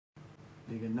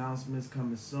Big announcements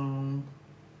coming soon.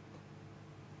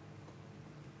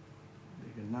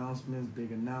 Big announcements,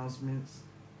 big announcements.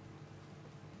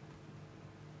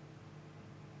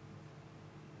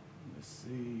 Let's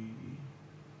see.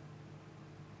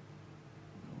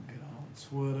 We're gonna get on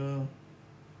Twitter.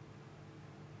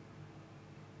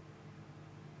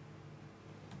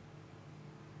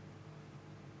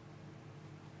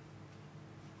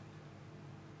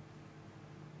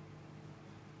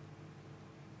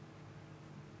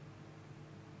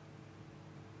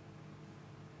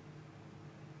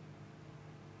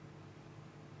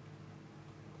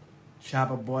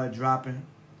 Chopper Boy dropping.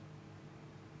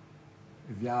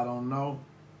 If y'all don't know,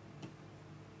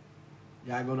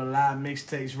 y'all go to Live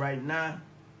Mixtapes right now.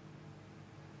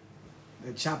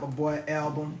 The Chopper Boy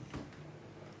album.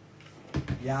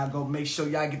 Y'all go make sure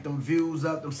y'all get them views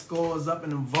up, them scores up,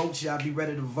 and them votes. Y'all be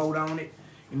ready to vote on it.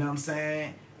 You know what I'm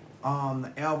saying?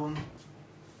 The album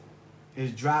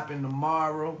is dropping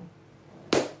tomorrow.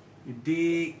 You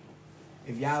dig?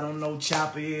 If y'all don't know who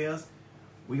Chopper is,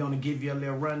 we're going to give you a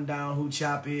little rundown who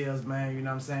Chopper is, man. You know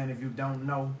what I'm saying? If you don't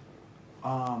know.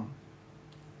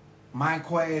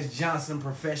 Marquez Johnson,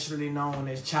 professionally known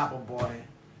as Chopper Boy,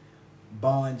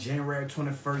 born January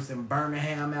 21st in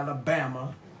Birmingham,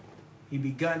 Alabama. He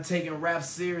begun taking rap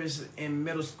serious in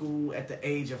middle school at the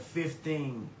age of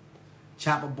 15.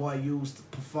 Chopper Boy used to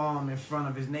perform in front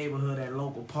of his neighborhood at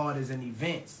local parties and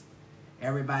events.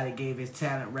 Everybody gave his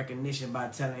talent recognition by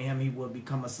telling him he would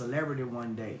become a celebrity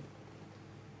one day.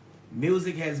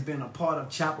 Music has been a part of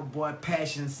Chopper Boy's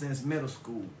passion since middle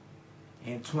school.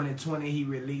 In 2020, he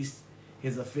released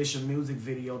his official music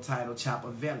video titled Chopper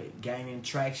Velvet, gaining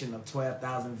traction of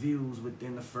 12,000 views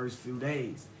within the first few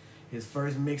days. His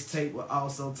first mixtape was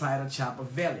also titled Chopper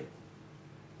Velvet.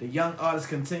 The young artist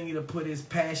continued to put his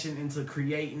passion into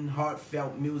creating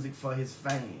heartfelt music for his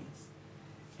fans.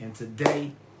 And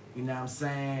today, you know what I'm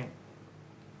saying,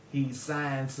 he's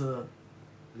signed to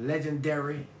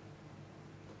legendary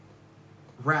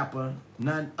rapper,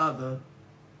 none other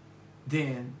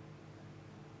than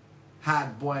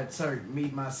Hot Boy Turk,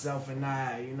 Me, Myself, and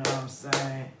I, you know what I'm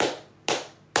saying?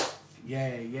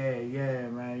 Yeah,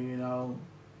 man, you know.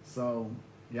 So,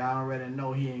 y'all already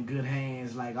know he in good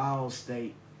hands like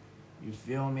Allstate. You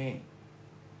feel me?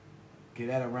 Give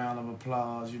that a round of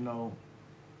applause, you know.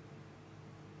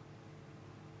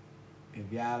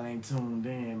 If y'all ain't tuned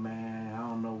in, man, I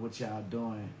don't know what y'all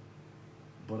doing.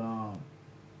 But,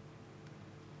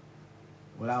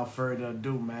 without further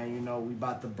ado, man, you know, we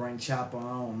about to bring Chopper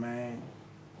on, man.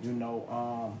 You know,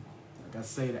 like I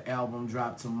say, the album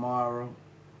dropped tomorrow.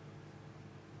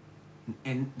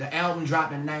 And the album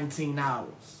dropped in 19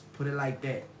 hours. Put it like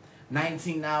that.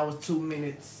 19 hours, 2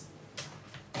 minutes,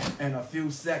 and a few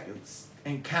seconds,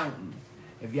 and counting.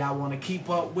 If y'all want to keep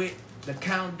up with the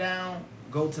countdown,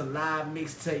 go to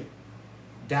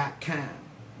livemixtape.com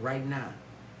right now.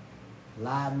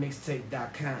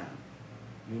 Livemixtape.com.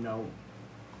 You know,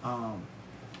 I'm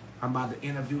about to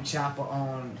interview Chopper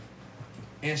on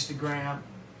Instagram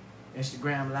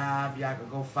Live. Y'all can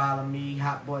go follow me,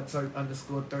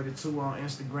 HotBoyTurk_32 on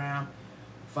Instagram.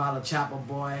 Follow Chopper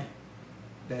Boy.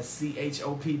 That's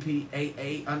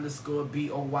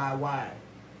CHOPPAA_BOYY.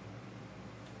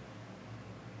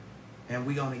 And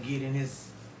we gonna get in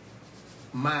his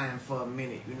mind for a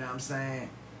minute, you know what I'm saying?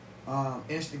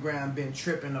 Instagram been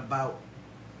tripping about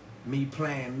me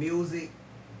playing music.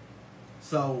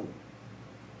 So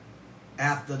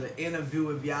after the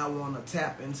interview, if y'all want to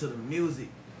tap into the music,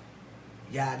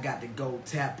 y'all got to go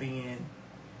tap in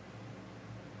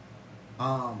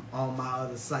on my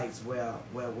other sites where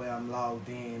I'm logged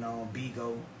in on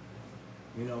Bigo,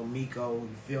 you know, Miko, you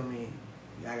feel me?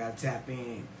 Y'all got to tap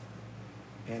in.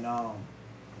 And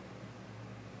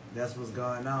that's what's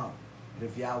going on. But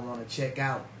if y'all want to check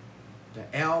out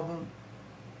the album,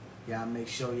 y'all make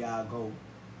sure y'all go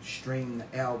stream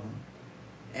the album.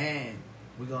 And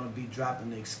we're going to be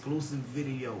dropping the exclusive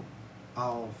video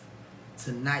of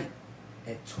tonight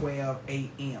at 12 a.m.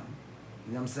 You know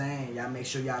what I'm saying? Y'all make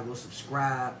sure y'all go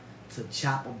subscribe to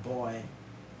Chopper Boy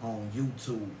on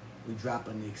YouTube. We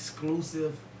dropping the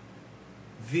exclusive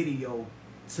video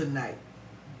tonight.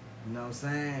 You know what I'm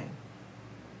saying?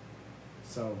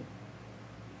 So,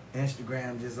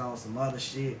 Instagram just on some other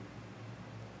shit.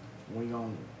 We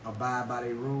gonna abide by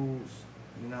their rules.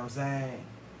 You know what I'm saying?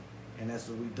 And that's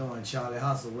what we doing. Charlie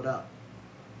Hustle, what up?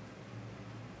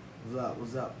 What's up?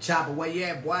 What's up? Chopper, where you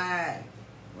at, boy?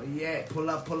 Where you at? Pull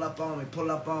up on me.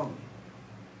 Pull up on me.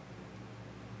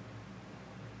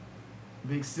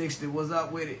 Big 60, what's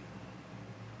up with it?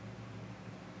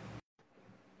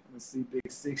 Let's see Big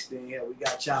 60 in here. We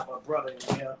got Chopper brother in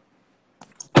here.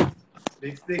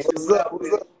 Big 60, What's what up? up,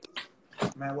 What's man?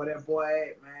 up? Man, where that boy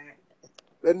at, man?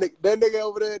 That nigga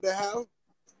over there at the house?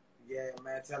 Yeah,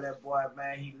 man, tell that boy,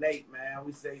 man, he late, man.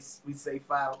 We say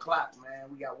 5 o'clock,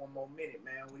 man. We got 1 more minute,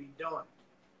 man. What he doing?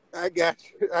 I got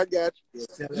you. I got you. Yeah,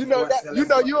 tell You that know boy, that. tell You that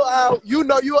know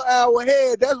boy. you're an hour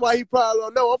ahead. That's why he probably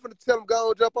don't know. I'm finna tell him go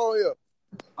and jump on here.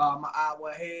 My hour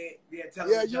ahead. Yeah, tell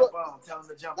him Yeah, to jump on. Tell him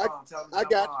to jump on. Tell him to I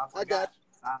jump got on. you. I I got forgot.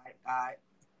 All right.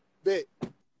 you. Bet.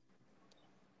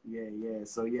 Yeah.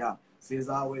 So, yeah. See, it's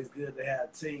always good to have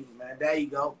a team, man. There you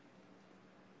go.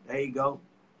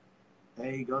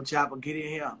 Chopper, get in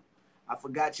here. I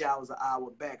forgot y'all was an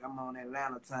hour back. I'm on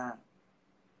Atlanta time.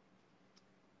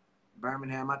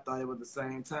 Birmingham, I thought it was the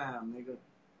same time, nigga.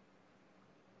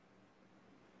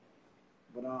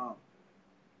 But I'm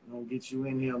gonna get you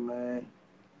in here, man.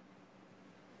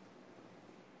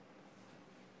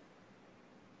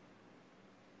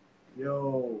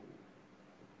 Yo.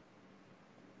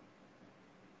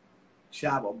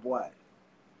 Chopper boy.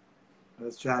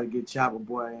 Let's try to get Chopper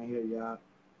boy in here, y'all.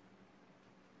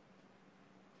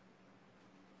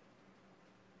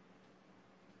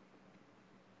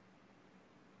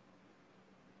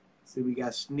 See, we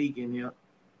got Sneak in here.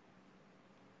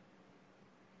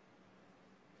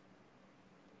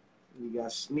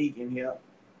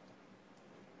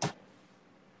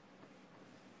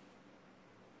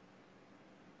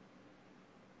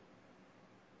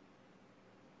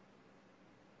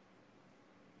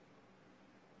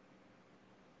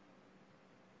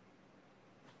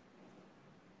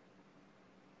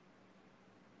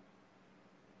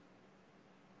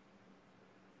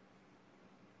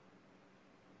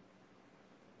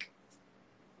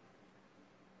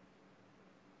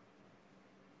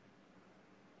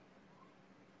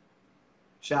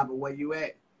 Chopper, where you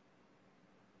at?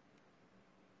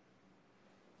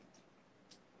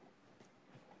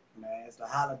 Man, it's the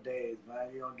holidays,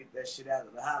 man. You don't get that shit out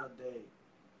of the holidays.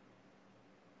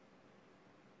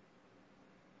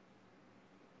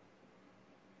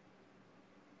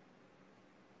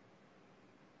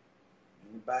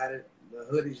 Anybody, the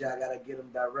hoodies, y'all gotta get them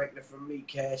directly from me.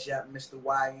 Cash out Mr.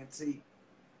 YNT.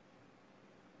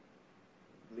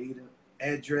 Leading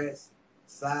address,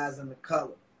 size, and the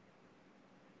color.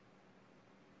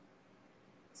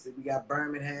 See, we got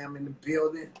Birmingham in the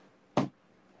building.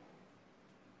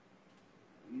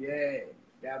 Yeah,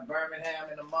 got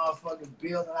Birmingham in the motherfucking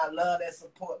building. I love that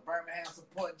support. Birmingham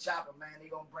supporting Chopper, man. They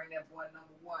gonna bring that boy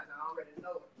number 1. I already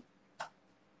know it.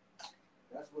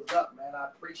 That's what's up, man. I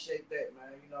appreciate that,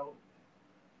 man. You know,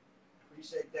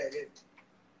 appreciate that.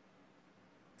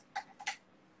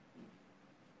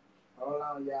 Hold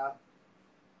on, y'all.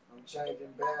 I'm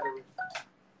changing batteries.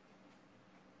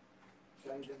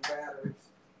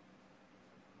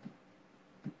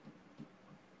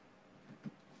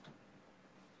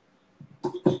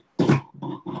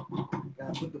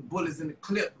 Gotta put the bullets in the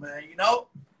clip, man, you know?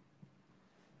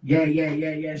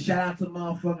 Yeah. Shout out to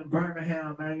motherfucking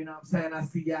Birmingham, man. You know what I'm saying? I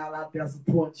see y'all out there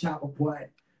supporting Chopper boy.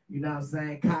 You know what I'm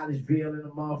saying? Collegeville in the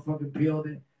motherfucking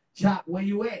building. Chop, where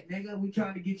you at, nigga? We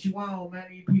trying to get you on, man.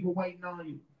 These people waiting on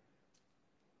you.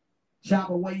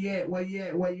 Chopper, where you at?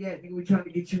 Nigga, we trying to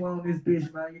get you on this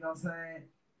bitch, man. You know what I'm saying?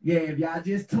 Yeah, if y'all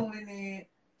just tuning in,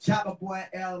 Chopper boy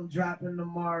album dropping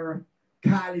tomorrow.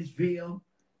 Collegeville,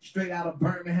 straight out of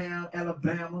Birmingham,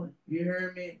 Alabama. You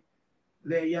heard me?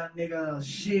 Let young nigga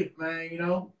shit, man, you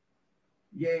know?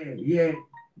 Yeah.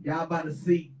 Y'all about to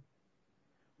see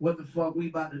what the fuck we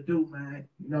about to do, man.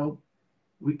 You know,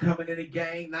 we coming in the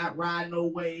game, not riding no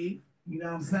wave. You know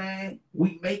what I'm saying?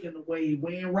 We making the wave.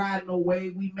 We ain't riding no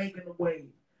wave. We making the wave.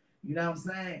 You know what I'm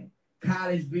saying?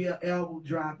 Collegeville album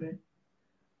dropping.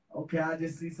 Okay, I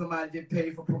just see somebody just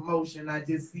paid for promotion. I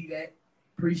just see that.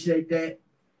 Appreciate that.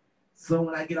 So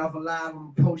when I get off a live,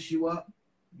 I'm gonna post you up.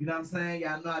 You know what I'm saying?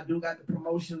 Y'all know I do got the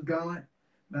promotions going.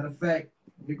 Matter of fact,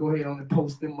 let me go ahead and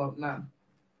post them up now.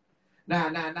 Nah.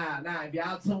 If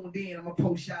y'all tuned in, I'm gonna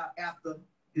post y'all after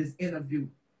this interview.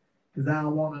 Cause I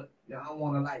don't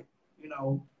wanna like, you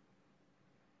know,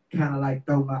 kind of like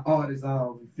throw my artists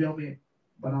off. You feel me?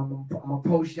 But I'm gonna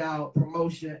post y'all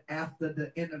promotion after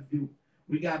the interview.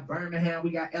 We got Birmingham, we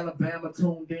got Alabama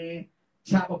tuned in.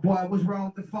 Chopper boy, what's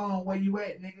wrong with the phone? Where you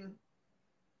at, nigga?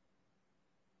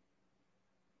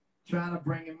 Trying to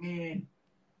bring him in,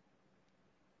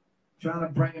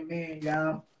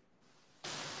 y'all.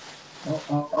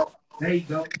 There you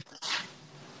go.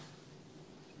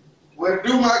 What it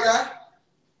do, my guy?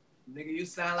 Nigga, you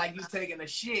sound like you taking a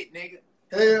shit, nigga.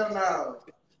 Hell no.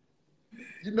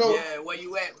 You know. Yeah, where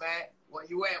you at, man? Where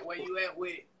you at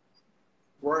with it?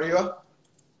 Right here.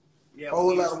 Yeah, Whole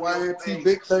we lot of still YNT hey.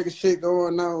 big thing shit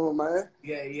going on, man.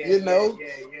 Yeah, yeah, You yeah, know, yeah,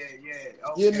 yeah,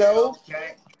 yeah. you Okay, know.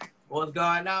 okay. What's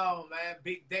going on, man?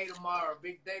 Big day tomorrow.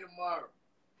 Big day tomorrow.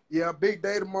 Yeah, big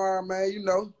day tomorrow, man. You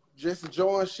know, just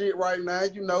enjoying shit right now.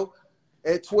 You know,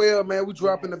 at 12, man, we Yeah.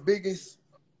 dropping the biggest.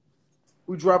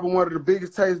 We dropping one of the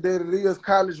biggest tapes that it is,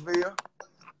 Collegeville.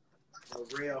 For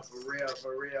real, for real,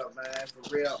 for real, man.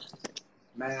 For real.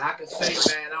 Man, I can say,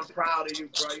 man, I'm proud of you,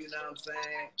 bro. You know what I'm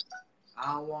saying?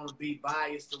 I don't want to be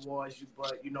biased towards you,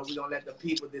 but, you know, we're going to let the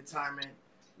people determine,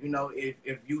 you know,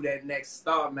 if you that next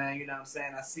star, man. You know what I'm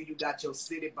saying? I see you got your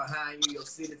city behind you, your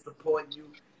city supporting you,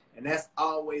 and that's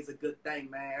always a good thing,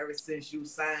 man. Ever since you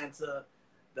signed to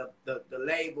the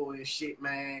label and shit,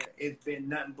 man, it's been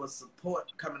nothing but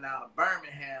support coming out of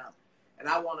Birmingham. And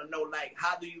I want to know, like,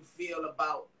 how do you feel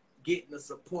about getting the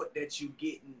support that you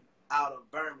getting out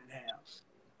of Birmingham,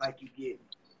 like you getting?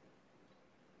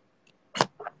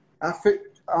 I feel.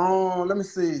 Let me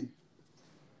see.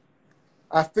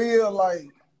 I feel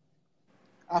like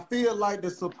the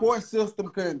support system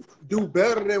can do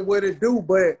better than what it do,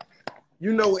 but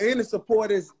you know, any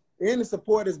support is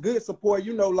good support.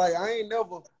 You know, like I ain't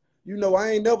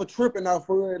never tripping out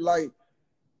for it. Like,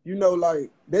 you know, like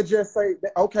they just say,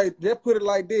 okay, just put it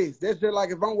like this. That's just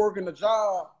like if I'm working a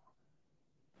job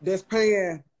that's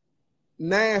paying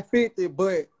 $9.50,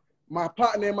 but my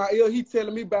partner in my ear, he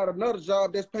telling me about another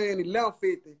job that's paying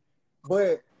 $11.50,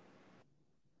 but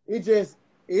it just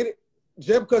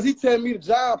because he telling me the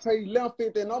job pay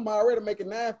 $11.50 and I'm already making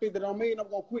 $9.50, don't mean I'm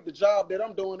gonna quit the job that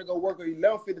I'm doing to go work a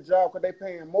 $11.50 job because they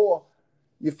paying more.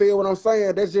 You feel what I'm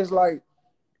saying? That's just like,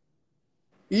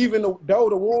 even though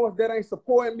the ones that ain't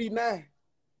supporting me now,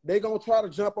 they gonna try to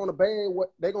jump on the band.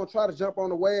 They gonna try to jump on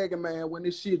the wagon, man. When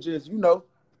this shit just, you know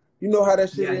how that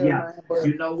shit Yeah, is, yeah. man. But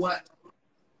You know what?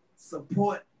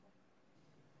 Support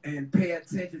and pay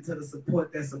attention to the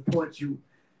support that supports you.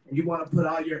 And you want to put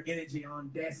all your energy on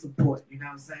that support. You know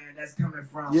what I'm saying? That's coming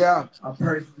from yeah, a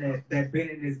person that been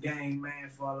in this game,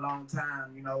 man, for a long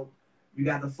time. You know, you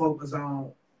got to focus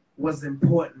on what's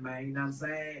important, man. You know what I'm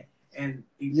saying? And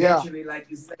yeah, eventually, like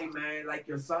you say, man, like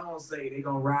your songs say, they're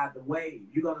going to ride the wave.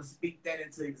 You're going to speak that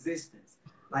into existence.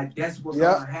 Like, that's what's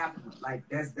yeah, going to happen. Like,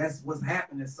 that's what's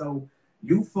happening. So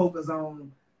you focus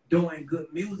on doing good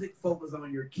music, focus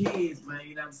on your kids, man,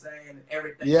 you know what I'm saying? And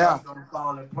everything yeah. else gonna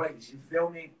fall in place. You feel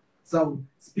me? So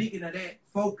speaking of that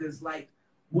focus, like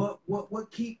what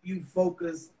keep you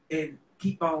focused and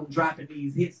keep on dropping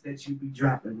these hits that you be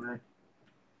dropping, man?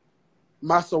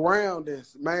 My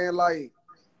surroundings, man. Like,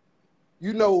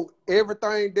 you know,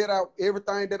 everything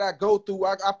that I go through,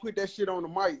 I put that shit on the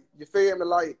mic. You feel me?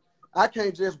 Like, I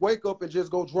can't just wake up and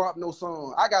just go drop no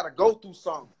song. I gotta go through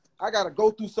something. I gotta go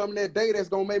through something that day that's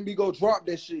gonna make me go drop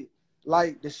that shit.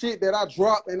 Like the shit that I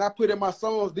drop and I put in my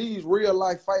songs, these real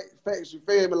life facts. You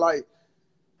feel me? Like,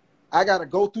 I gotta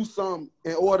go through something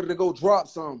in order to go drop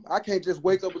something. I can't just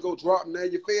wake up and go drop now.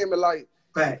 You feel me? Like,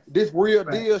 Facts. this real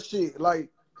Facts. deal shit. Like,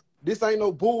 this ain't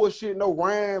no bullshit, no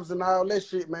rhymes and all that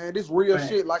shit, man. This real Facts.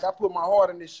 shit. Like, I put my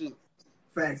heart in this shit.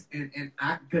 Facts. And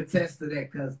I can contest to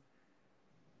that because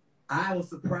I was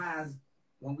surprised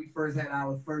when we first had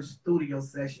our first studio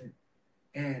session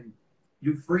and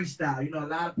you freestyle. You know, a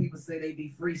lot of people say they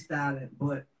be freestyling,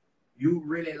 but you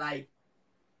really like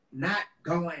not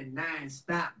going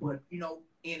non-stop, but you know,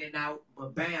 in and out.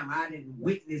 But bam, I didn't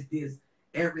witness this.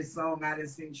 Every song I done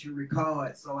seen you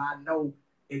record, so I know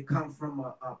it come from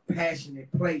a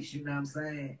passionate place. You know what I'm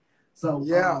saying? So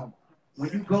Yeah,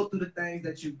 when you go through the things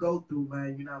that you go through,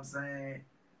 man, you know what I'm saying?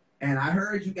 And I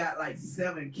heard you got like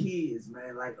 7 kids,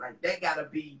 man. Like that gotta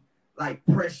be like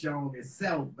pressure on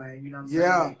itself, man. You know what I'm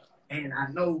yeah, saying? And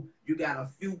I know you got a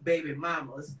few baby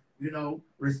mamas, you know,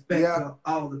 respect yeah. to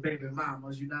all the baby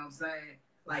mamas, you know what I'm saying?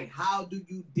 Like how do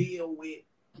you deal with,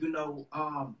 you know,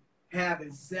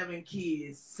 having 7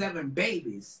 kids, 7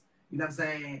 babies, you know what I'm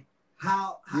saying?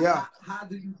 Yeah. How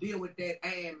do you deal with that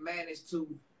and manage to,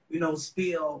 you know,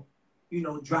 still, you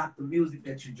know, drop the music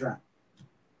that you drop?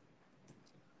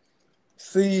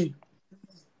 See,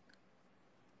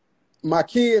 my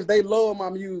kids, they love my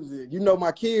music. You know,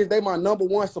 my kids, they my number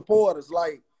one supporters.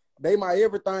 Like, they my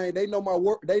everything. They know my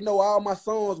work. They know all my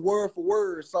songs word for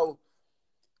word. So,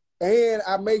 and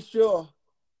I make sure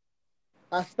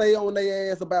I stay on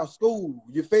their ass about school.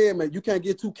 You feel me? You can't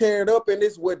get too carried up in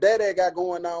this what that got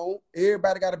going on.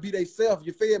 Everybody got to be themselves.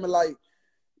 You feel me? Like,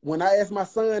 when I ask my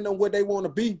son them what they want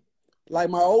to be, like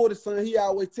my oldest son, he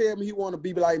always tell me he want to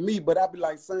be like me, but I be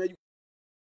like, son, you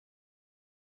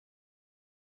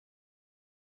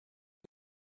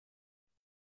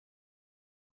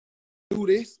do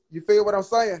this. You feel what I'm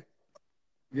saying?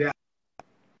 Yeah.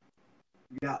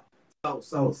 Yeah.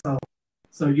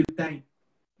 So you think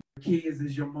kids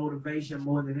is your motivation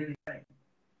more than anything?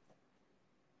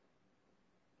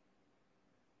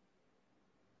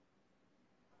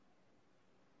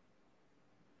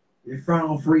 Your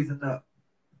phone freezing up.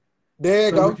 There you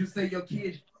So go. would you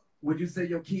say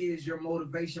your kids your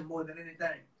motivation more than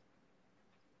anything?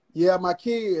 Yeah, my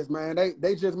kids, man,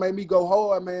 they just make me go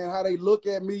hard, man. How they look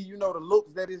at me, you know, the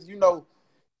looks that is, you know,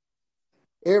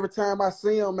 every time I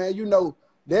see them, man, you know,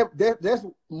 that's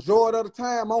majority of the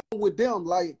time I'm with them.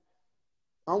 Like,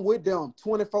 I'm with them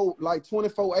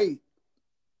 24/8.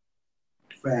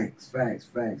 Facts.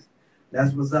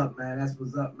 That's what's up, man. That's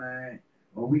what's up, man.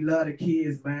 Well, we love the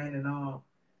kids, man. And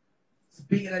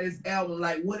speaking of this album,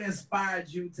 like, what inspired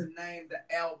you to name the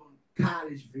album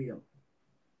Collegeville?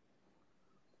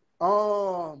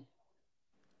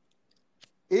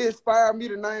 It inspired me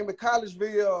to name it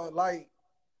Collegeville, like,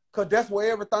 cause that's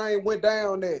where everything went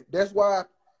down at. That's why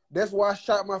I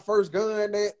shot my first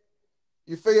gun at.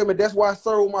 You feel me? That's why I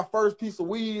sold my first piece of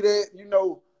weed at, you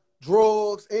know,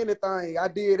 drugs, anything. I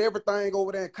did everything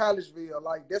over there in Collegeville.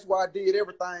 Like, that's why I did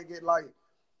everything at, like,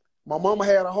 my mama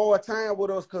had a hard time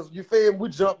with us because, you feel me, we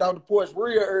jumped out the porch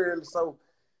real early. So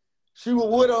she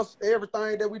was with us,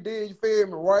 everything that we did, you feel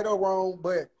me, right or wrong.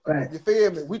 But Right. you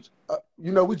feel me,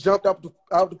 we jumped out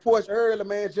the porch early,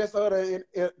 man, just out of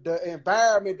the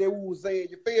environment that we was in,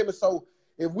 you feel me? So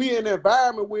if we in the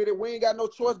environment with it, we ain't got no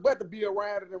choice but to be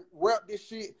around it and rep this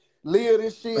shit, live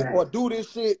this shit, Facts. or do this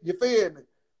shit, you feel me?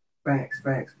 Facts.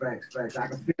 I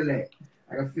can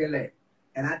feel that.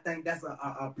 And I think that's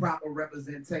a proper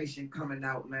representation coming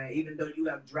out, man. Even though you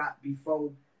have dropped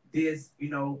before this, you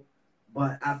know,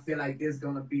 but I feel like this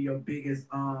gonna be your biggest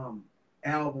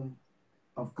album.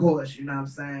 Of course, you know what I'm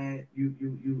saying?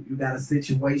 You got a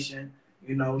situation,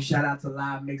 you know, shout out to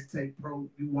Live Mixtape Pro.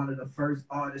 You one of the first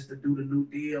artists to do the new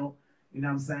deal, you know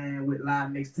what I'm saying, with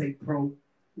Live Mixtape Pro,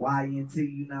 YNT,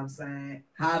 you know what I'm saying?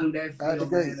 How do that feel,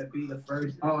 man, to be the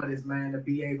first artist, man, to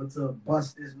be able to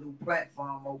bust this new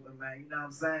platform open, man, you know what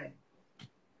I'm saying?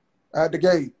 Out the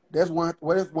gate. That's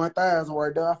 1,000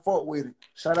 right there. I fought with it.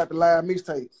 Shout out to Live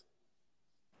Mixtapes.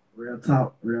 Real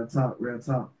talk.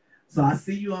 So I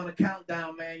see you on the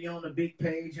countdown, man. You're on the big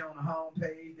page, you're on the home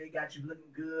page. They got you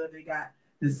looking good. They got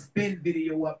the spin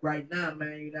video up right now,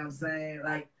 man. You know what I'm saying?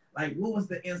 Like what was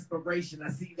the inspiration? I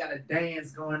see you got a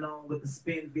dance going on with the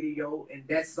spin video, and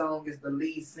that song is the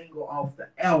lead single off the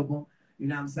album. You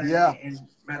know what I'm saying? Yeah. And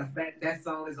matter of fact, that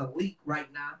song is a leak right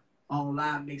now on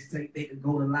Live Mixtape. They can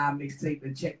go to Live Mixtape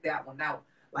and check that one out.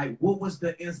 Like, what was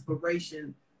the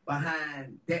inspiration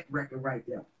behind that record right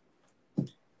there?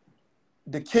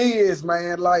 The kids,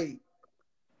 man, like,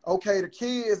 okay,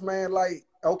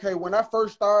 when I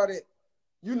first started,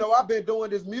 you know, I've been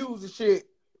doing this music shit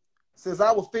since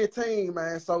I was 15,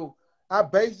 man. So I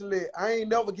ain't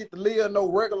never get to live no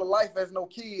regular life as no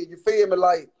kid. You feel me?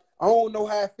 Like, I don't know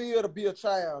how it feel to be a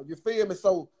child. You feel me?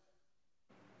 So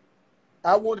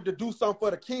I wanted to do something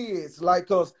for the kids, like,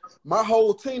 cause my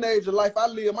whole teenager life, I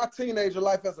lived my teenager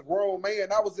life as a grown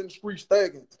man. I was in the streets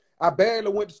thugging. I barely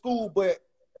went to school, but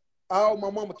all my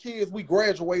mama kids, we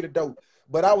graduated though.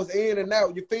 But I was in and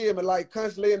out, you feel me? Like,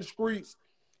 constantly in the streets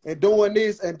and doing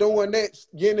this and doing that,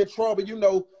 getting in trouble. You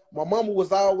know, my mama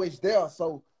was always there.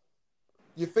 So,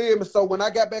 you feel me? So when I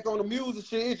got back on the music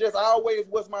shit, it just always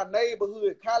was my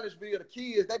neighborhood, Collegeville, the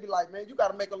kids. They be like, man, you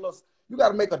gotta make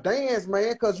a dance,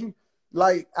 man, cause you,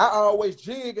 like, I always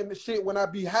jig in the shit when I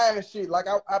be high and shit. Like,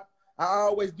 I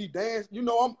always be dancing. You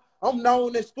know, I'm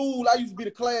known at school. I used to be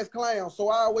the class clown, so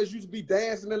I always used to be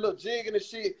dancing and little jigging and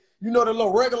shit. You know, the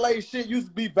little regulated shit used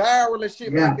to be viral and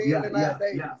shit back then and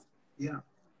nowadays.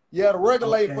 Yeah, the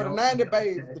regulated for the 90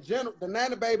 baby, the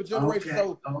 90 baby generation.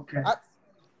 So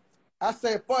I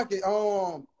said, fuck it.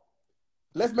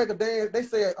 Let's make a dance. They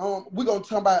said, I'm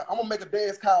gonna make a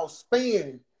dance called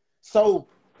Spin. So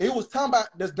it was talking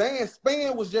about this dance.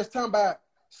 Spin was just talking about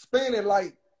spinning,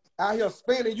 like, out here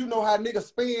spinning. You know how niggas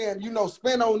spin, you know,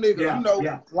 spin on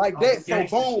niggas, like that. So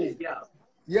boom.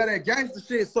 Yeah, that gangster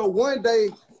shit. So one day,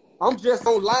 I'm just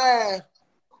on live.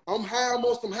 I'm high, I'm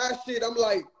on some high shit. I'm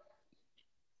like,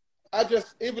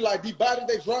 it be like, these bodies,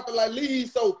 they dropping like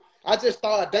leaves. So I just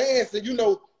started dancing, you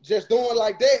know, just doing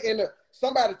like that. And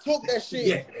somebody took that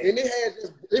shit and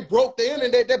it broke the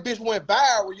internet. That bitch went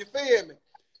viral, you feel me?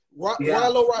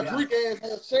 Rilo Rodriguez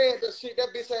had shared that shit.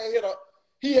 That bitch had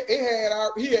he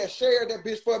had shared that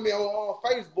bitch for me on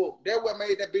Facebook. That what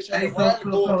made that bitch have so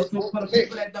for the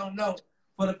people that don't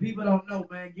know,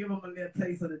 man, give them a little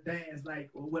taste of the dance, like,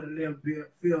 with a little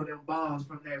bit, feel them balls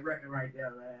from that record right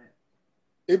there, man.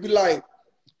 It'd be like,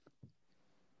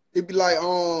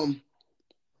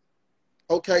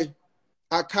 okay,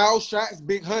 I call shots,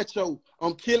 big huncho.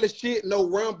 I'm killing shit, no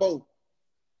Rambo.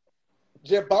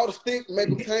 Just bought a stick, make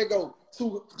them tango.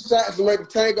 2 shots to make them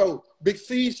tango. Big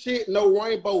C shit, no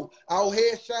rainbow. All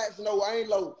head shots, no ain't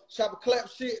low. Chopper clap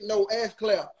shit, no ass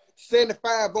clap.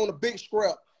 75 on the big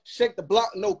scrap. Shake the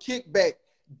block, no kickback.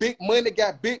 Big money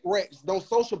got big racks. Don't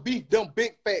social beef, them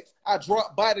big facts. I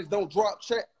drop bodies, don't drop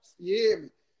tracks. You hear me?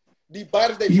 These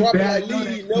bodies, they drop it like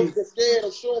lead. Never get scared,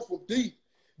 I'm showing from deep.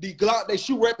 The Glock, they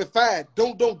shoot rapid fire.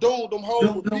 Don't, them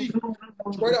hoes with deep.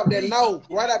 Straight up that no.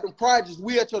 Right out them projects,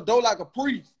 we at your door like a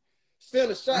priest. Send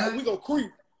a shot, we gonna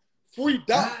creep. Free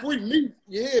dot, free me.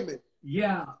 You hear me?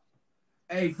 Yeah.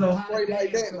 Hey, so how the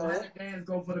like dance that, go? man. How the dance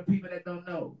go for the people that don't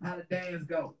know? How the dance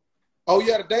go? Oh,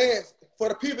 yeah, the dance. For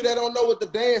the people that don't know what the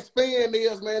dance spin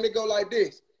is, man, it go like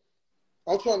this.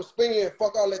 I'm trying to spin,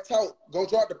 fuck all that talk. Gonna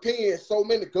drop the pen, so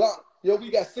many Glock. Yo,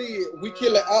 we got see it. We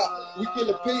kill it out. We kill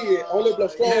the pin. Only blow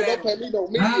strong, don't pay me no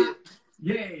mid.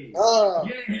 Yeah.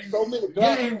 So many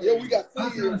Glock. Yeah, we got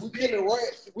see it. We killing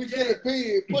rats. We killing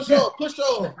pin. Push up.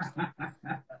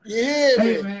 You hear me?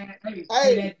 Hey, man.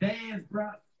 Hey, that dance, bro.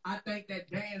 I think that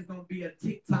dance gonna be a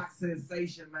TikTok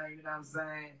sensation, man. You know what I'm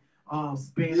saying?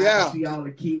 Spin. Yeah. I can see all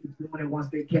the kids doing it once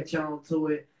they catch on to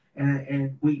it.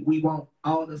 And we want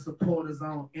all the supporters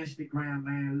on Instagram,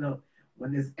 man. Look,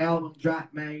 when this album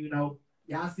dropped, man, you know,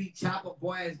 y'all see Chopper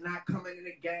Boy is not coming in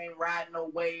the game riding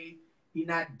no wave. He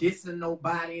not dissing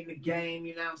nobody in the game,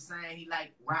 you know what I'm saying? He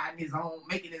like riding his own,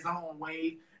 making his own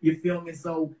wave. You feel me?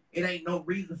 So it ain't no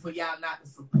reason for y'all not to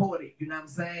support it, you know what I'm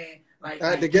saying? Like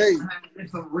at the gate.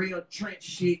 It's some real trench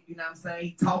shit, you know what I'm saying?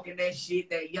 He talking that shit,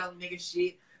 that young nigga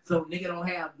shit. So nigga don't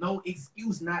have no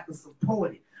excuse not to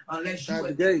support it. Unless you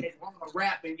want to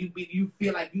rap and you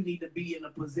feel like you need to be in a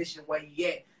position where he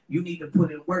at. You need to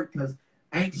put in work because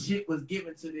ain't shit was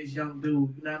given to this young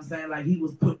dude. You know what I'm saying? Like he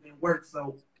was putting in work,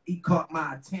 so he caught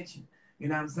my attention. You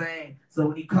know what I'm saying? So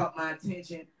when he caught my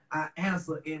attention, I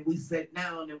answered and we sat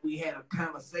down and we had a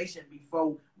conversation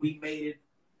before we made it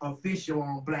official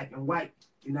on Black and White.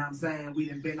 You know what I'm saying? We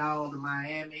done been all to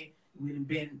Miami. We done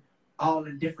been all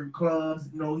in different clubs.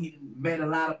 You know, he met a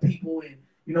lot of people and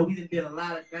you know, we did a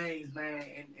lot of things, man,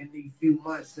 in these few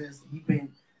months since he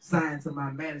been signed to my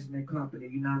management company,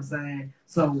 you know what I'm saying?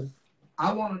 So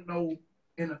I want to know,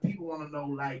 and the people want to know,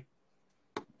 like,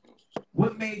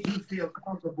 what made you feel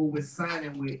comfortable with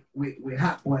signing with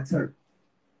Hot Boy Turk?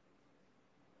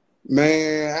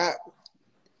 Man,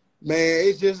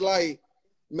 it's just like,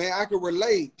 man, I can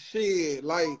relate. Shit,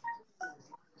 like,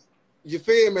 you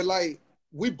feel me? Like,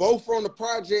 we both from the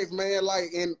projects, man,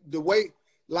 like, in the way,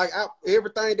 like,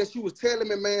 everything that you was telling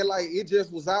me, man, like, it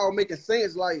just was all making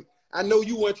sense. Like, I know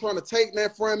you weren't trying to take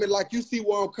that from me. Like, you see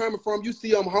where I'm coming from. You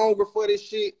see I'm hungry for this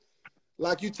shit.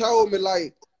 Like, you told me,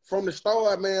 like, from the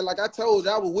start, man, like I told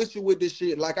you, I was with you with this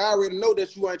shit. Like, I already know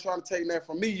that you ain't trying to take that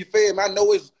from me. You feel me? I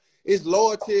know it's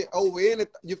loyalty over anything.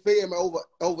 You feel me?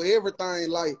 Over everything.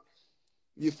 Like,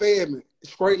 you feel me?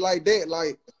 Straight like that.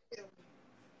 Like,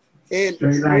 and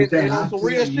on some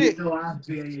real shit. You know I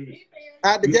feel you.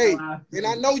 Out the gate.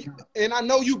 And I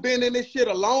know you've been in this shit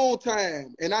a long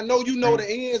time. And I know you know the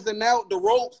ins and outs, the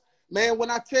ropes. Man,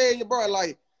 when I tell you, bro,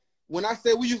 like, when I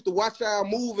said we used to watch our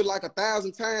movie like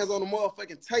 1,000 times on a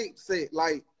motherfucking tape set,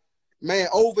 like, man,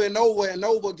 over and over and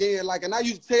over again. Like, and I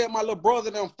used to tell my little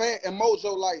brother, them Fat and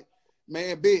Mojo, like,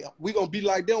 man, big, we gonna be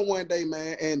like them one day,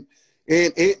 man.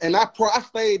 And I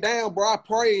stayed down, bro. I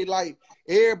prayed like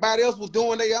everybody else was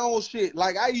doing their own shit.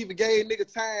 Like, I even gave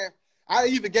nigga time. I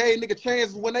even gave nigga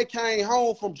chances when they came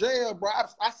home from jail, bro.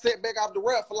 I sat back off the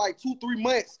rep for like 2-3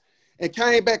 months and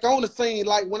came back on the scene.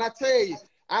 Like, when I tell you,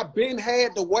 I been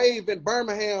had the wave in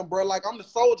Birmingham, bro. Like, I'm the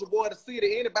soldier boy of the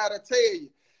city. Anybody tell you.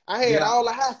 I had all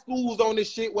the high schools on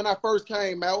this shit when I first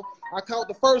came out. I caught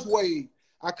the first wave.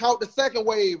 I caught the second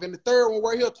wave. And the third one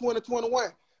right here, 2021.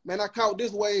 Man, I caught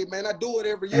this wave, man. I do it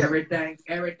every year.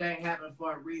 Everything happened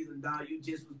for a reason, dog. You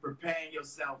just was preparing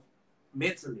yourself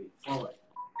mentally for it.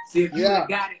 See, if you would have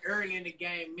got it early in the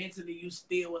game, mentally you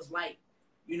still was like,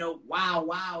 you know,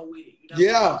 wow with it.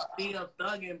 You know, still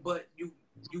thugging, but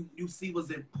you see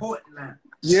what's important now.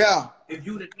 Yeah. If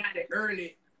you'd have got it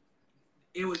early,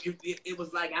 it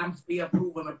was like I'm still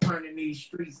proving a point in these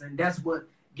streets, and that's what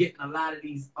getting a lot of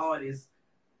these artists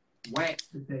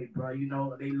waxed today, bro. You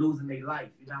know, they losing their life.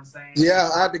 You know what I'm saying?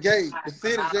 Yeah, out the gate. The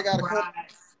city they gotta come.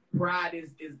 Pride is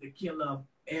the killer of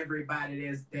everybody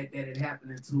that it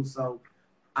happening to. So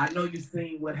I know you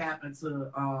seen what happened to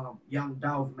Young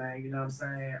Dolph, man. You know what I'm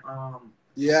saying?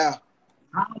 Yeah.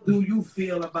 How do you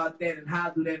feel about that, and how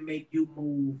do that make you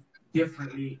move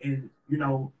differently in, you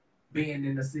know, being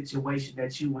in the situation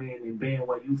that you in and being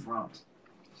where you from?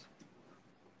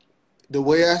 the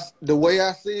way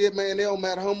I see it, man, it don't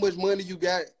matter how much money you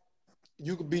got.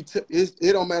 You could be.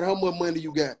 It don't matter how much money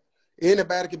you got.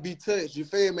 Anybody can be touched. You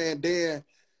feel me? And then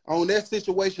on that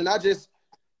situation, just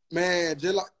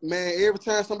like, man, every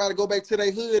time somebody go back to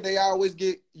their hood, they always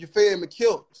get, you feel me,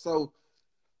 killed. So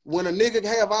when a nigga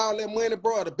have all that money,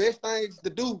 bro, the best things to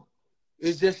do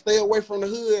is just stay away from the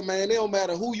hood, man. It don't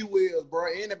matter who you is, bro.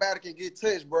 Anybody can get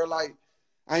touched, bro. Like,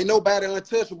 ain't nobody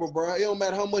untouchable, bro. It don't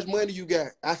matter how much money you got.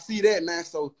 I see that now.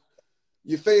 So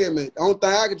you feel me? The only thing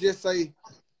I could just say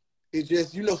is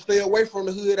just, stay away from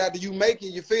the hood after you make it.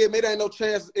 You feel me? It ain't no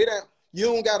chance. You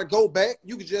don't gotta go back.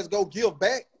 You can just go give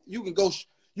back. You can go.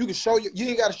 You can show you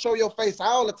ain't gotta show your face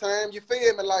all the time. You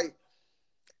feel me? Like,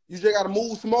 you just gotta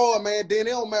move small, man. Then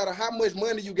it don't matter how much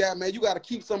money you got, man. You gotta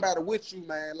keep somebody with you,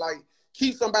 man. Like,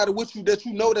 keep somebody with you that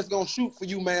you know that's gonna shoot for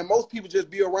you, man. Most people just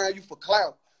be around you for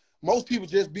clout. Most people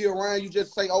just be around you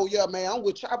just say, oh yeah, man, I'm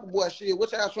with Chopper Boy, shit.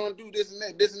 What y'all trying to do? This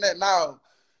and that. No.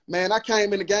 Man, I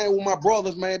came in the game with my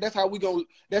brothers, man. That's how we gonna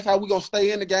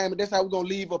stay in the game, and that's how we gonna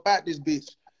leave up out this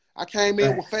bitch. I came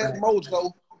in with Fat and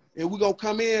Mojo, and we gonna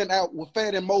come in out with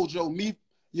Fat and Mojo. Me,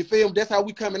 you feel me? That's how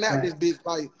we coming out this bitch.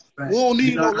 Like, we don't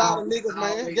need no lot of niggas,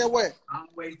 man. Get what? I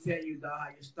always tell you, dog, how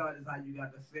you start is how you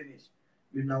got to finish.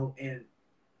 And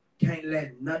can't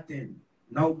let nothing,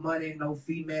 no money, no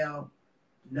female,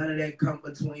 none of that come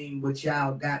between what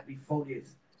y'all got before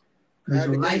this. Because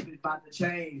your life is about to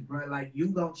change, bro. Like, you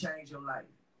gonna change your life.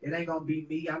 It ain't gonna be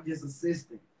me. I'm just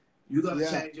assisting. You gonna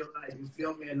change your life. You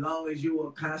feel me? As long as you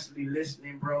are constantly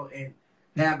listening, bro, and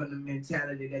having the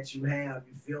mentality that you have.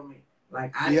 You feel me?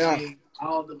 Like, I made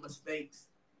all the mistakes,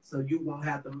 so you won't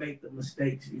have to make the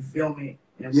mistakes. You feel me?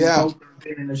 And we both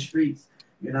been in the streets.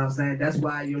 You know what I'm saying? That's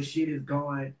why your shit is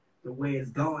going the way it's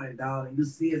going, dog. And you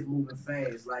see it's moving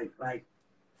fast. Like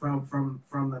from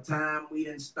the time we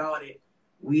done started,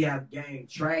 we have gained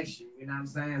traction. You know what I'm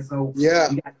saying? So we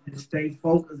got to stay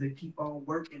focused and keep on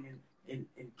working and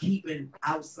keeping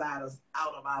outsiders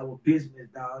out of our business,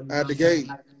 dog. You know at the gate.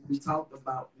 Like we talked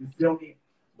about. You feel me?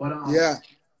 But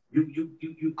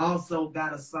you also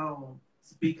got a song,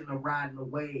 speaking of riding the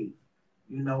wave,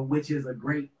 which is a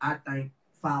great, I think,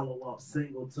 follow-up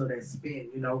single to that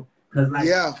spin, because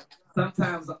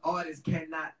sometimes the artist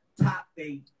cannot top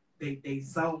they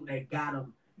song that got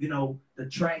them, the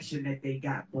traction that they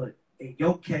got. But in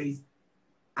your case,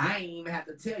 I ain't even have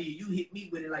to tell you. You hit me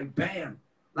with it like bam.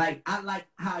 Like, I like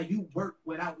how you work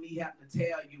without me having to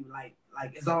tell you. Like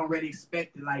it's already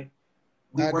expected. Like,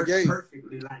 we work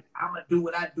perfectly. Like, I'm gonna do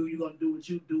what I do. You gonna do what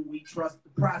you do. We trust the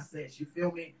process. You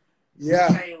feel me?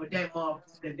 Yeah. You came with that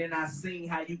motherfucker. Then I seen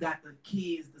how you got the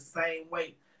kids the same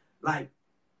way. Like,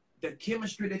 the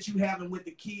chemistry that you having with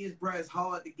the kids, bro, it's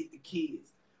hard to get the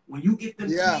kids. When you get them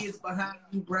kids behind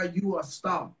you, bro, you are a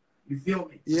star. You feel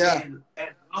me? Yeah. And as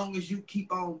long as you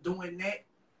keep on doing that,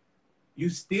 you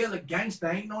still a gangster.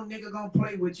 Ain't no nigga gonna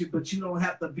play with you, but you don't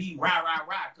have to be rah,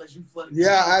 because you for the kids.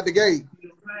 At the gate. You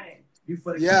know what I'm saying? You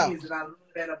for the kids, and I love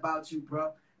that about you,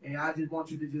 bro. And I just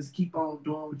want you to just keep on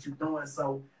doing what you're doing.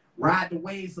 So, Ride the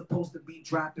Wave supposed to be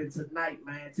dropping tonight,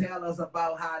 man. Tell us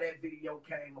about how that video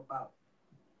came about.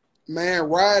 Man,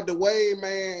 Ride the Wave,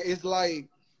 man, it's like,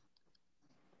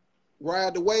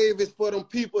 Ride the Wave is for them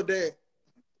people that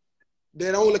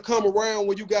only come around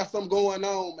when you got something going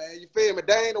on, man. You feel me?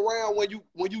 They ain't around when you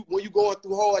going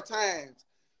through hard times.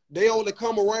 They only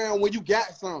come around when you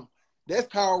got something. That's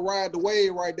called Ride the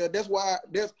Wave right there. That's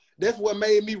what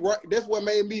made me write. That's what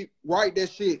made me write that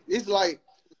shit. It's like,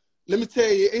 let me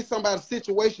tell you, it's somebody's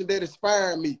situation that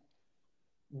inspired me.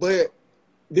 But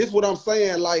this is what I'm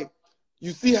saying. Like,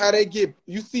 you see how you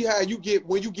get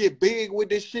when you get big with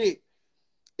this shit,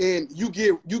 and you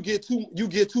get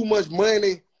too much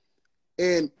money,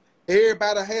 and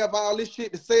everybody have all this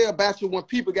shit to say about you. When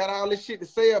people got all this shit to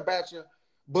say about you,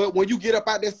 but when you get up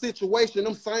out that situation,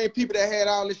 them same people that had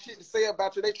all this shit to say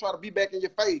about you, they try to be back in your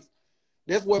face.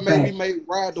 That's what made me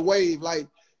ride the wave. Like,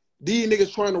 these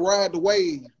niggas trying to ride the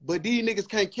wave, but these niggas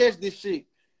can't catch this shit.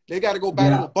 They got to go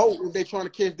back on a boat if they trying to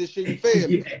catch this shit. You feel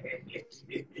me?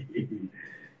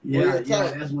 Yeah,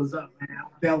 that's what's up, man.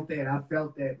 I felt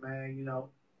that, man.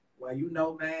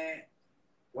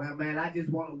 Well, man, I just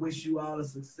want to wish you all the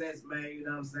success, man. You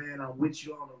know what I'm saying? I'm with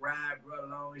you on the ride, bro. As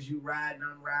long as you riding,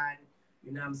 I'm riding.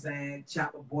 You know what I'm saying?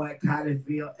 Chopper Boy,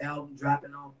 Collegeville album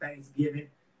dropping on Thanksgiving.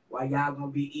 While y'all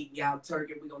gonna be eating y'all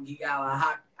turkey, we gonna give y'all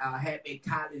a happy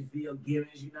Collegeville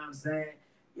givings. You know what I'm saying?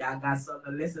 Y'all got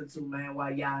something to listen to, man,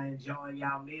 while y'all enjoying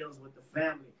y'all meals with the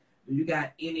family. Do you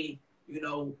got any,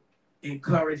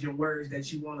 encouraging words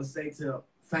that you want to say to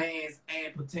fans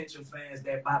and potential fans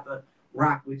that about to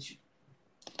rock with you?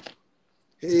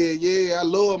 Hell yeah, I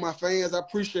love my fans. I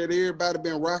appreciate everybody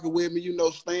been rocking with me, you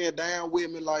know, staying down with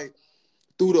me, like,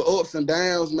 through the ups and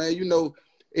downs, man. You know,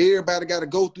 everybody got to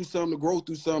go through something to grow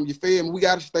through something. You feel me? We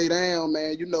got to stay down,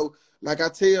 man. You know, like I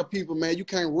tell people, man, you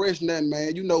can't rush nothing,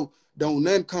 man. You know, don't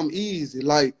nothing come easy.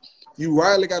 Like, you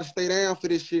really got to stay down for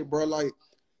this shit, bro. Like,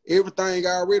 everything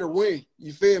already win.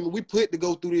 You feel me? We put to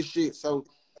go through this shit. So,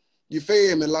 you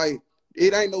feel me? Like,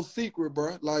 it ain't no secret,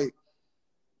 bro. Like,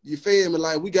 you feel me?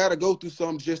 Like, we got to go through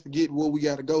something just to get where we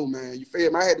got to go, man. You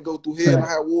feel me? I had to go through hell and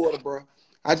high water, bro.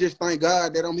 I just thank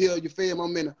God that I'm here. You feel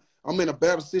me? I'm in a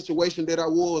better situation than I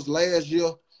was last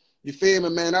year. You feel me,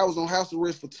 man? I was on house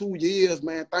arrest for 2 years,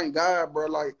 man. Thank God, bro.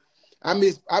 Like, I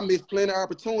missed plenty of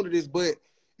opportunities, but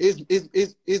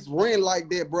it's ran like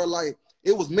that, bro. Like,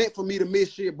 it was meant for me to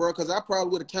miss shit, bro, because I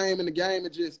probably would have came in the game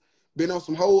and just been on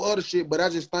some whole other shit. But I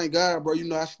just thank God, bro. You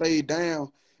know, I stayed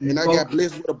down. And I got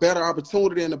blessed with a better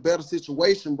opportunity and a better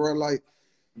situation, bro. Like,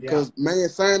 because, man,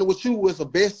 signing with you was the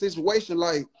best situation.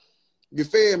 Like, you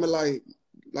feel me? Like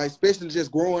especially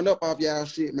just growing up off y'all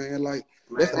shit, man. Like,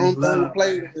 that's the only thing we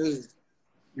play with.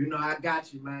 You know, I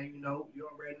got you, man. You know, you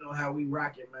already know how we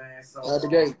rock it, man. So, out the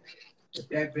gate. With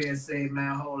that being said,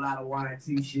 man, a whole lot of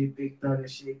Y&T shit, Big 30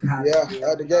 shit, College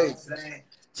out the gate.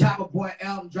 Chopper Boy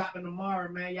album dropping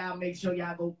tomorrow, man. Y'all make sure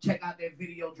y'all go check out that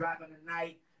video dropping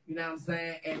tonight. You know what I'm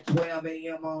saying? At 12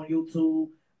 a.m. on YouTube.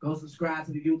 Go subscribe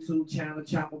to the YouTube channel,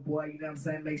 Chopper Boy. You know what I'm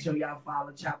saying? Make sure y'all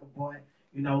follow Chopper Boy,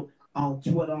 you know, on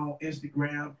Twitter, on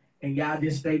Instagram. And y'all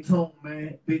just stay tuned,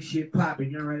 man. Big shit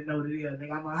popping. You already know what it is,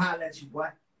 nigga. I'm going to holler at you, boy.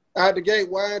 Out the gate,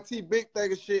 Y&T, big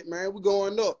thing of shit, man. We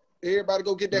going up. Everybody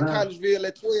go get that Collegeville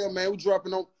at 12, man. We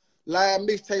dropping on live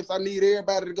mixtapes. I need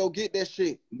everybody to go get that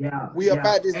shit. Yeah. We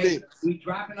about this bitch. We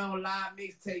dropping on live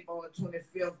mixtape on the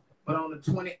 25th. But on the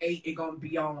 28th, it's going to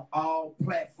be on all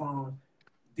platforms.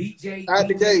 DJ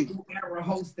New Era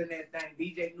hosting that thing.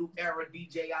 DJ New Era,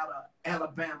 DJ out of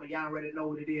Alabama. Y'all already know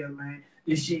what it is, man.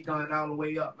 This shit going all the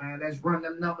way up, man. Let's run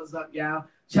them numbers up, y'all.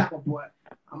 Chopper Boy.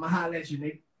 I'm going to holler at you,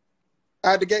 nigga.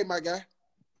 Out the gate, my guy.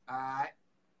 All right.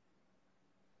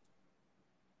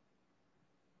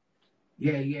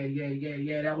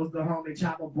 Yeah. That was the homie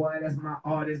Chopper Boy. That's my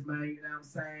artist, man. You know what I'm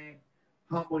saying?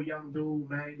 Humble young dude,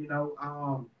 man. You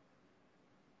know,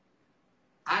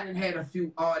 I done had a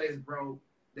few artists, bro,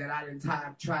 that I didn't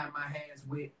try my hands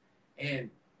with. And,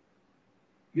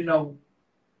 you know,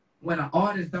 when an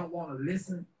artist don't want to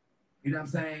listen, you know what I'm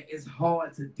saying, it's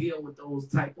hard to deal with those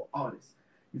type of artists.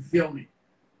 You feel me?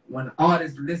 When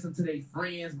artists listen to their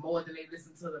friends more than they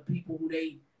listen to the people who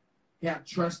they have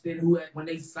trusted, when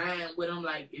they sign with them,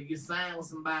 like if you sign with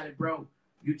somebody, bro,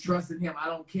 you trusted him. I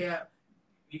don't care.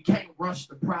 You can't rush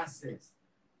the process.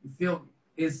 You feel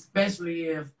me? Especially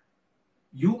if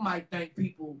you might think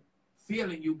people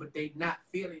feeling you, but they not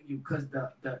feeling you because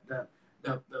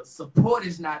the support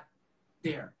is not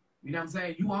there. You know what I'm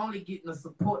saying? You only getting the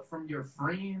support from your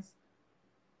friends.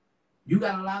 You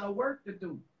got a lot of work to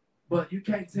do. But you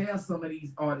can't tell some of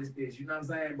these artists this, you know what I'm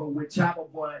saying? But with Chopper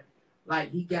Boy,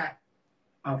 like, he got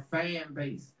a fan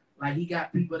base. Like, he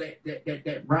got people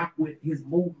that rock with his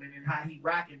movement and how he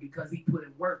rocking because he put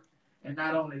in work. And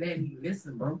not only that, he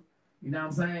listen, bro. You know what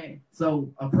I'm saying?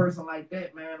 So a person like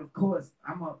that, man, of course,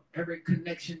 every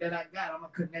connection that I got, I'm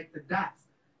going to connect the dots.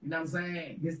 You know what I'm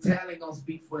saying? His talent going to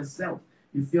speak for itself.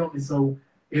 You feel me? So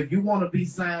if you want to be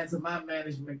signed to my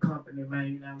management company, man,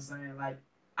 you know what I'm saying? Like,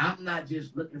 I'm not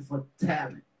just looking for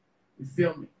talent. You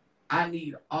feel me? I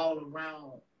need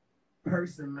all-around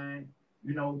person, man,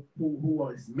 you know, who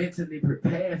is mentally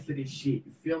prepared for this shit.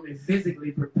 You feel me?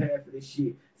 Physically prepared for this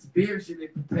shit. Spiritually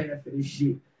prepared for this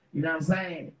shit. You know what I'm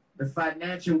saying? The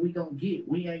financial we gonna get,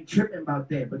 we ain't tripping about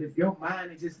that. But if your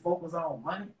mind is just focused on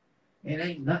money and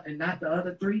ain't nothing, not the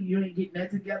other three, you ain't getting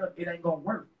that together, it ain't gonna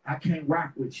work. I can't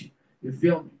rock with you. You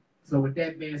feel me? So with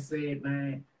that being said,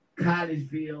 man,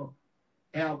 Collegeville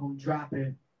album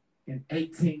dropping in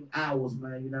 18 hours,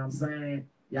 man. You know what I'm saying?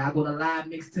 Y'all go to live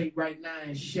mixtape right now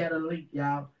and share the link,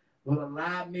 y'all. Go to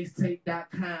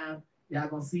livemixtape.com. Y'all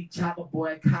gonna see Chopper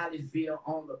Boy Collegeville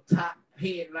on the top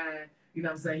headline. You know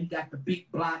what I'm saying? He got the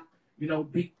big block, you know,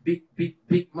 big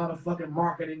motherfucking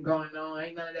marketing going on.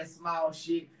 Ain't none of that small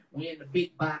shit. We in the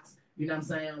big box, you know what I'm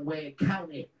saying, where it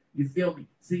counted. You feel me?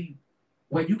 See,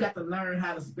 where you got to learn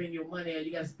how to spend your money, and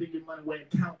you got to spend your money where it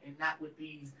count, and not with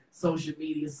these social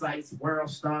media sites, World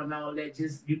Star and all that.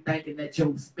 Just you thinking that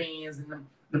your spins and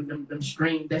them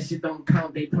streams, that shit don't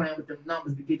count. They playing with them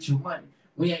numbers to get your money.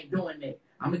 We ain't doing that.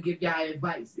 I'm going to give y'all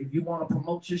advice. If you want to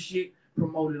promote your shit,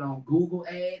 promote it on Google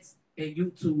ads and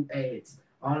YouTube ads.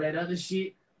 All that other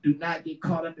shit, do not get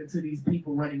caught up into these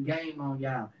people running game on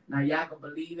y'all. Now, y'all can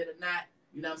believe it or not,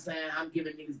 You know what I'm saying? I'm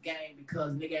giving niggas game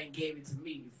because nigga ain't gave it to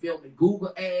me. You feel me?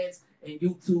 Google ads and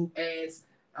YouTube ads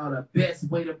are the best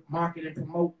way to market and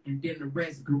promote, and then the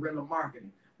rest, guerrilla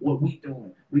marketing. What we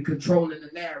doing? We controlling the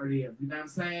narrative. You know what I'm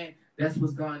saying? That's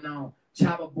what's going on.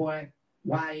 Chopper Boy,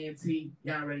 YNT,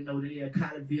 y'all already know that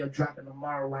Collierville dropping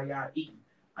tomorrow while y'all eating.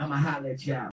 I'ma holler at y'all.